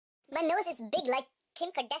My nose is big like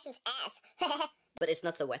Kim Kardashian's ass. But it's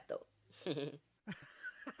not so wet though.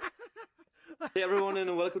 Hey everyone,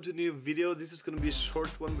 and welcome to a new video. This is gonna be a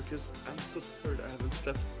short one because I'm so tired. I haven't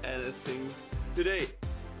slept anything today.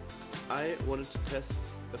 I wanted to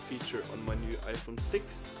test a feature on my new iPhone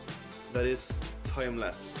 6 that is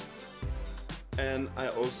time-lapse. And I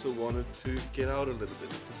also wanted to get out a little bit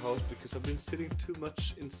of the house because I've been sitting too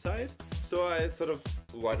much inside. So I thought of,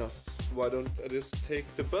 why not? Why don't I just take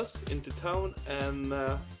the bus into town and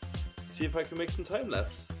see if I can make some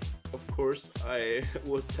time-lapse. Of course, I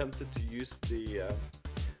was tempted to use the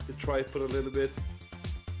tripod a little bit.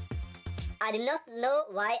 I do not know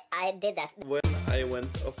why I did that. When I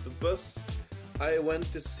went off the bus, I went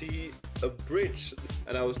to see a bridge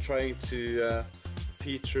and I was trying to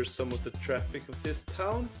feature some of the traffic of this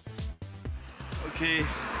town. Okay.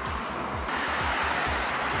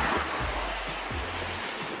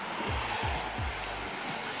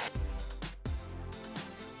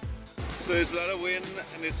 So it's a lot of wind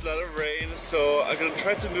and it's a lot of rain, so I'm gonna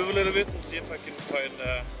try to move a little bit and see if I can find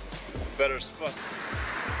a better spot.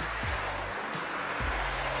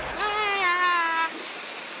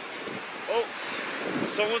 Oh,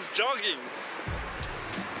 someone's jogging.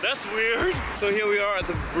 That's weird. So here we are at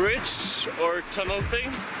the bridge or tunnel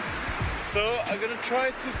thing. So I'm gonna try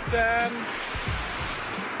to stand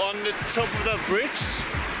on the top of that bridge.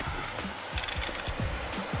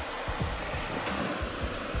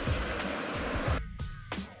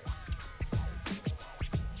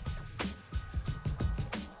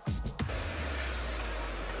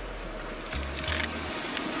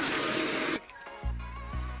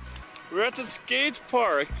 We're at a skate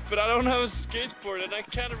park, but I don't have a skateboard and I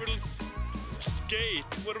can't really skate.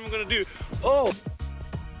 What am I gonna do? Oh!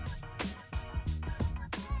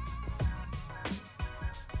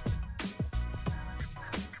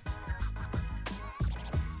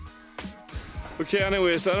 Okay,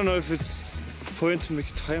 anyways, I don't know if it's a point to make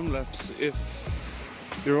a time lapse if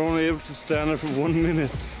you're only able to stand there for 1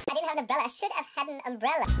 minute. I didn't have an umbrella. I should have had an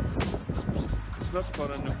umbrella. It's not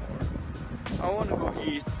fun anymore. I want to go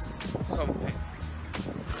eat something.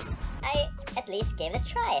 I at least gave it a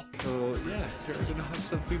try. So yeah, you're gonna have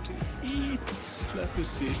something to eat. Let me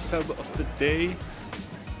see, some of the day.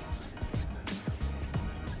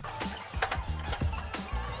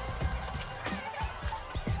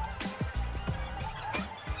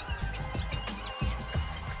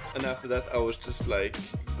 And after that I was just like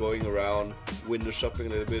going around window shopping a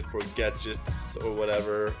little bit for gadgets or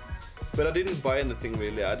whatever. But I didn't buy anything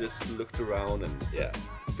really, I just looked around and yeah,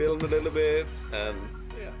 filmed a little bit and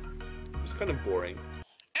yeah, it was kind of boring.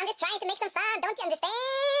 I'm just trying to make some fun, don't you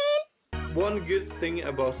understand? One good thing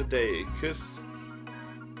about the day, because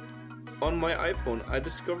on my iPhone I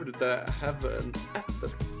discovered that I have an app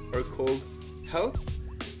that are called Health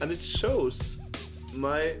and it shows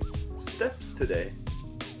my steps today.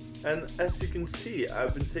 And as you can see,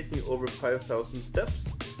 I've been taking over 5,000 steps.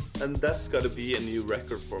 And that's gotta be a new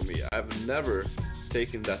record for me. I've never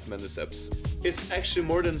taken that many steps. It's actually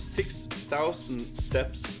more than 6,000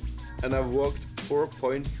 steps and I've walked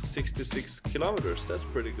 4.66 kilometers. That's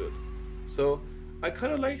pretty good. So I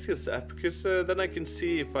kind of like this app because then I can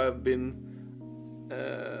see if I've been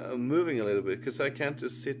moving a little bit because I can't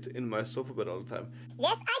just sit in my sofa bed all the time.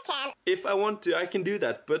 Yes, I can. If I want to, I can do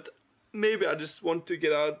that, but maybe I just want to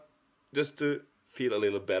get out just to feel a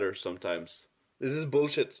little better sometimes. This is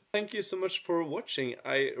bullshit. Thank you so much for watching.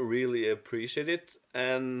 I really appreciate it.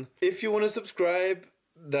 And if you want to subscribe,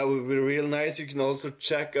 that would be real nice. You can also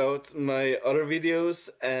check out my other videos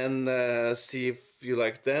and see if you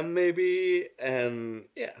like them maybe. And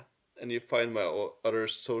yeah, and you find my other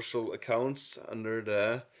social accounts under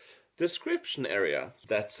the description area.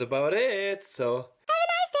 That's about it. So